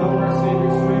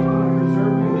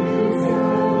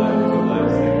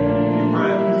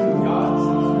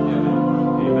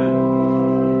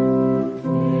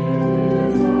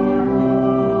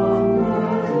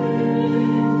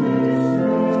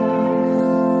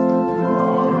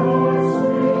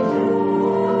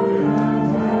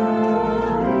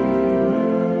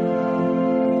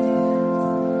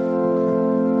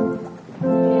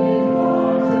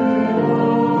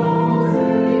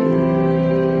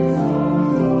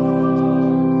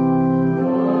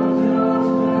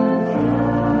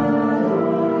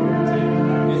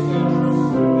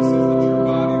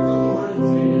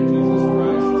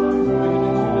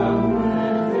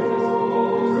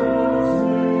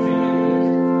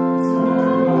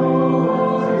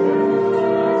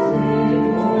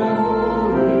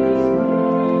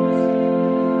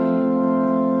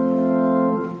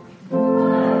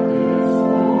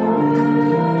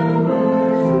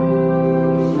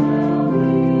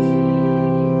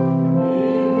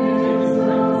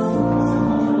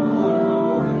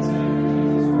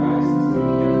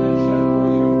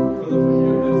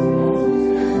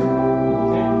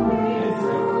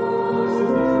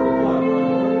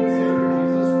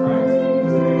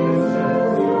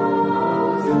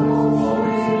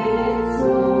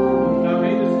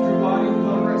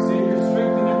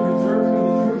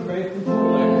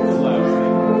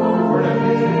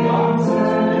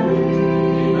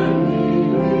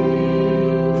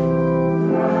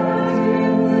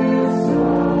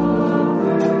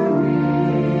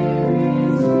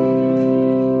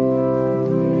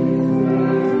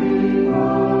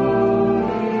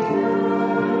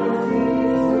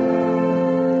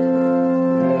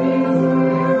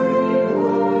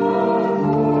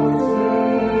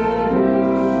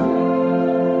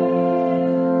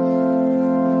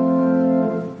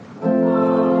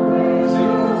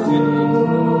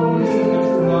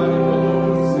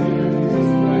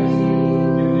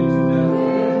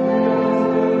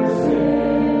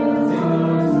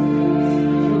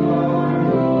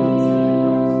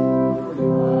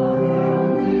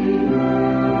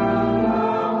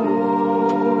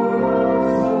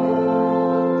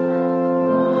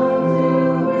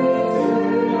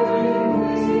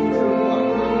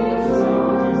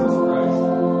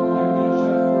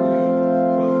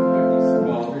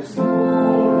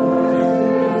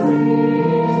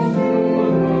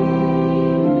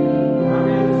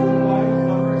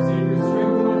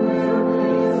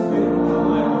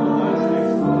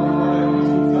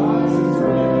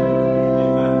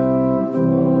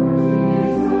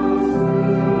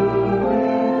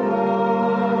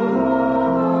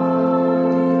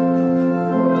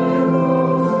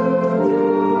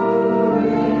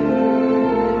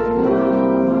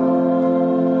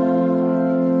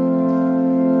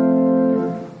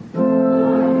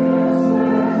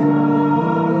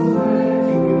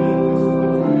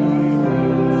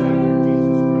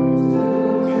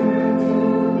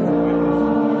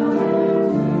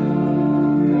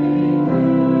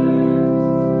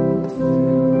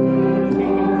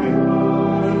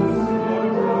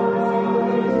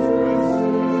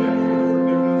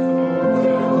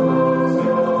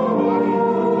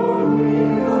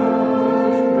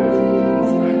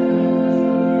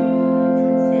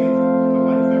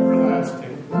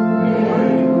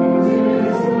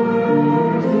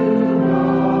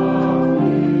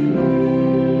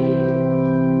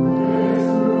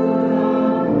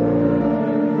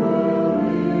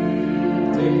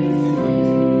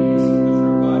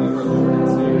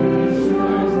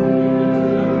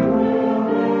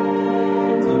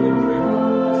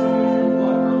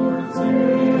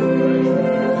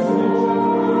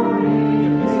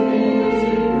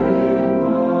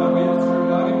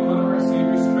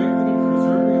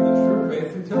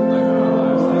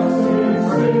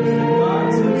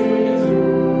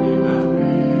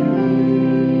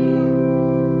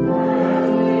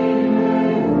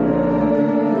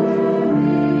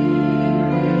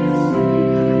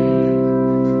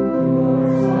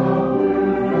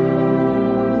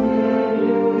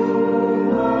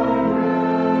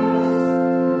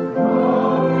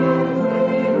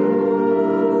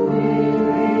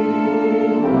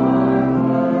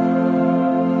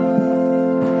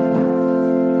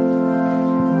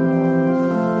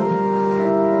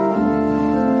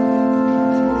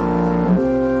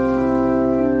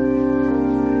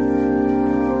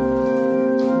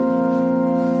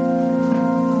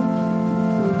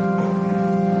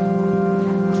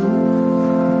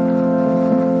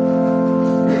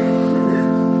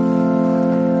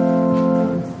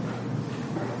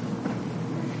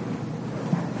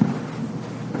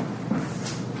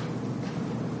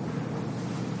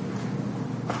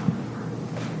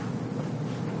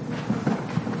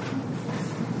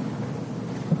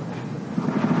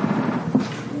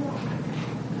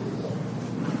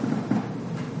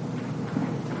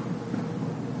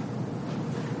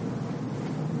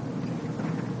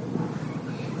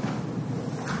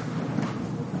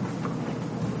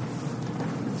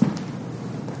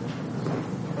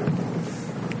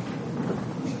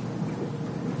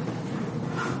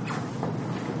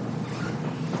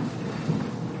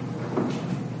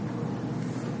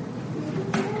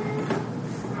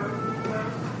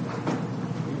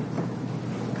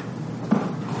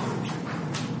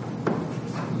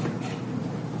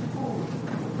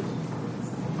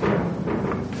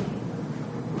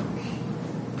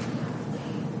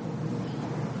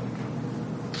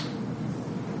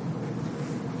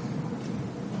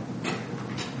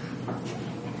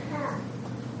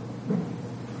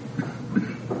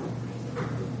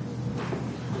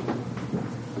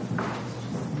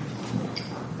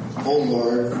O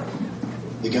Lord,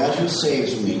 the God who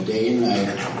saves me day and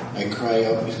night, I cry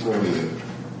out before you.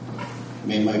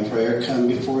 May my prayer come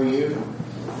before you.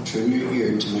 Turn your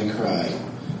ear to my cry.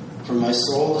 For my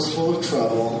soul is full of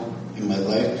trouble, and my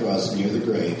life draws near the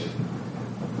grave.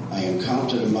 I am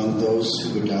counted among those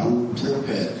who go down to the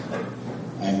pit.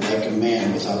 I am like a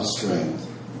man without strength.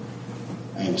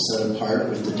 I am set apart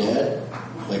with the dead,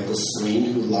 like the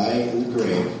slain who lie in the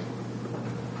grave,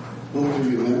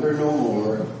 whom you remember no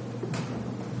more,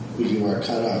 who you are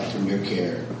cut off from your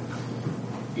care.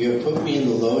 You have put me in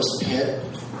the lowest pit,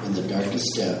 in the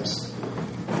darkest depths.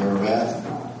 Your wrath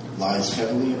lies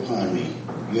heavily upon me.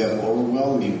 You have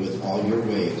overwhelmed me with all your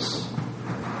waves.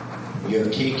 You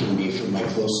have taken me from my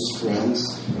closest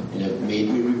friends and have made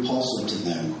me repulsive to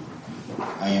them.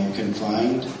 I am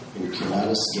confined and cannot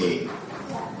escape.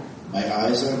 My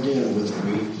eyes are dim with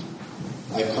grief.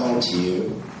 I call to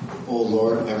you, O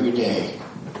Lord, every day.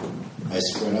 I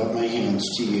spread out my hands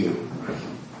to you.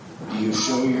 Do you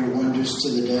show your wonders to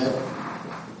the dead?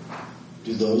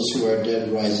 Do those who are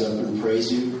dead rise up and praise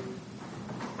you?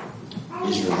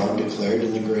 Is your love declared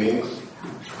in the grave?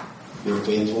 Your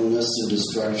faithfulness in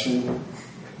destruction?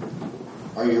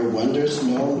 Are your wonders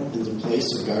known in the place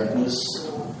of darkness,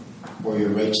 or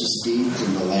your righteous deeds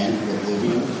in the land of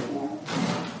oblivion?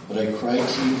 But I cry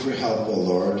to you for help, O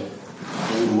Lord.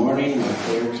 In the morning my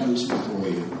prayer comes before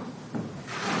you.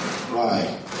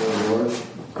 Why, O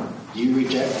Lord, do you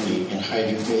reject me and hide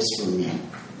your face from me?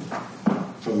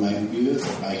 From my youth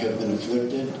I have been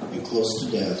afflicted and close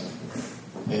to death.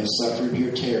 I have suffered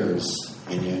your terrors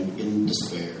and am in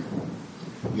despair.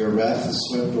 Your wrath has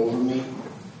swept over me.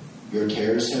 Your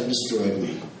terrors have destroyed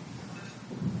me.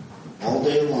 All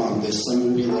day long they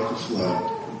summon me like a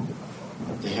flood.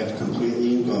 They have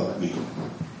completely engulfed me.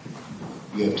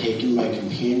 You have taken my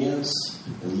companions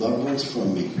and loved ones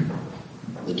from me.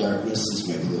 The darkness is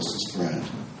my closest friend.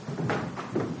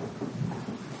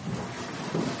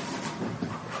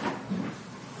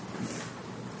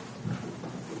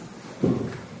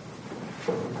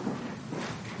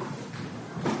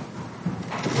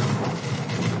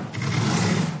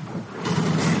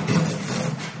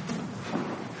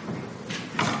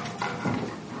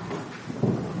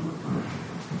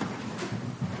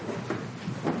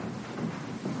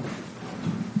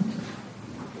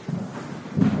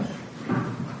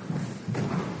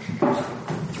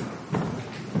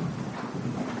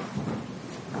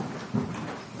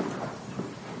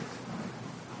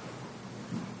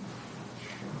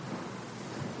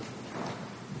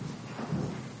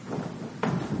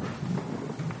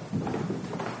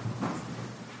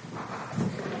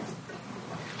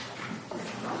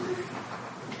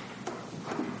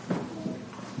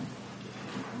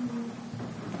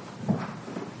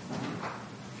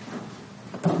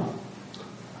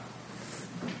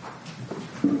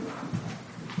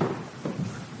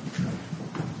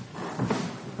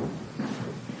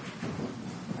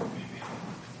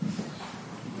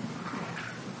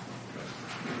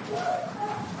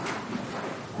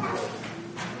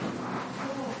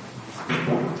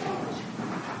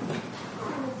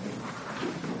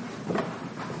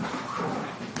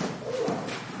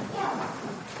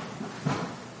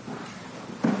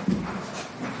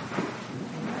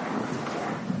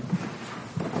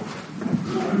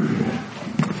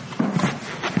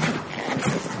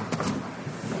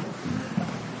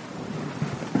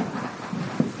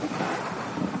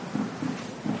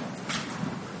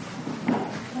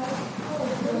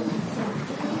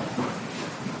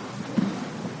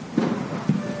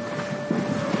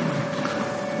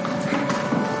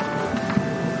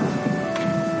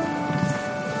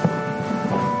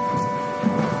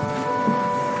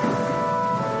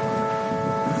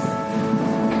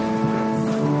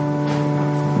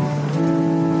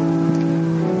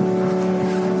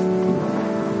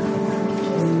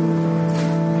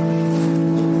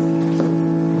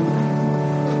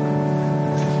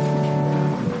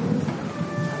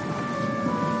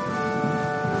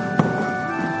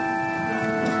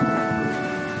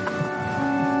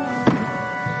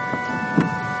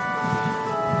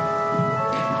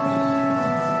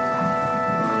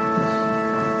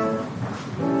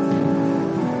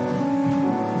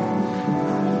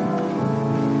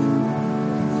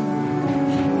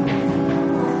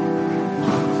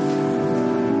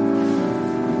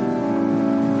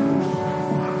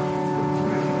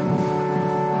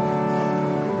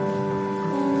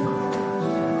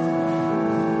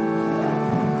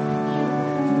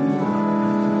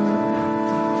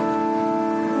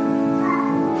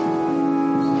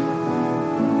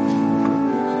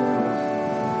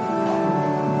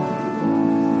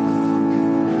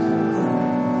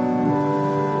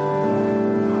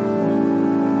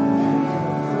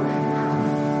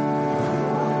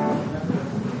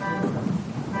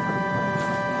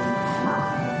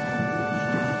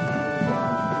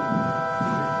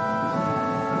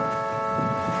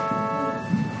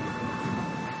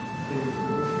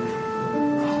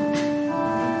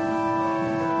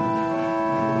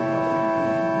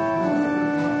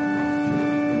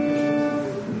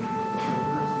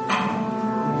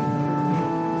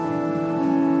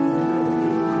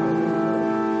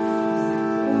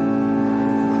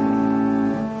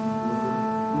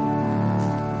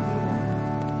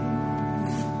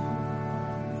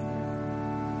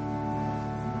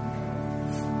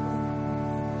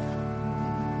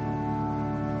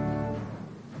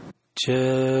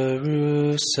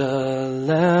 Jerusalem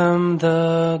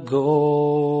the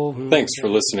golden. Thanks for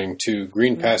listening to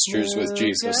Green Pastures with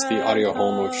Jesus, the audio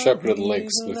home of Shepherd of the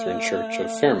Lakes Lutheran Church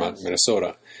of Fairmont,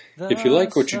 Minnesota. If you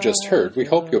like what you just heard, we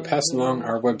hope you'll pass along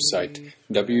our website,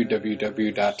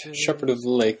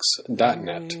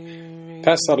 www.shepherdofthelakes.net.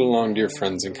 Pass that along to your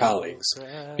friends and colleagues.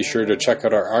 Be sure to check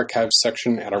out our archives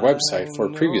section at our website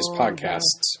for previous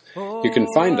podcasts. You can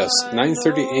find us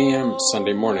 9:30 a.m.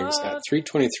 Sunday mornings at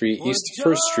 323 East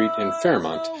 1st Street in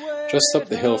Fairmont, just up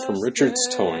the hill from Richard's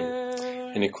Towing.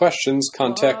 Any questions,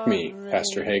 contact me,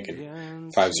 Pastor Hagen,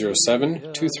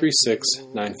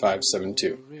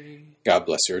 507-236-9572. God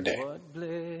bless your day. What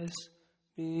bliss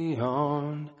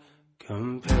beyond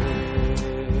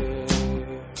compare.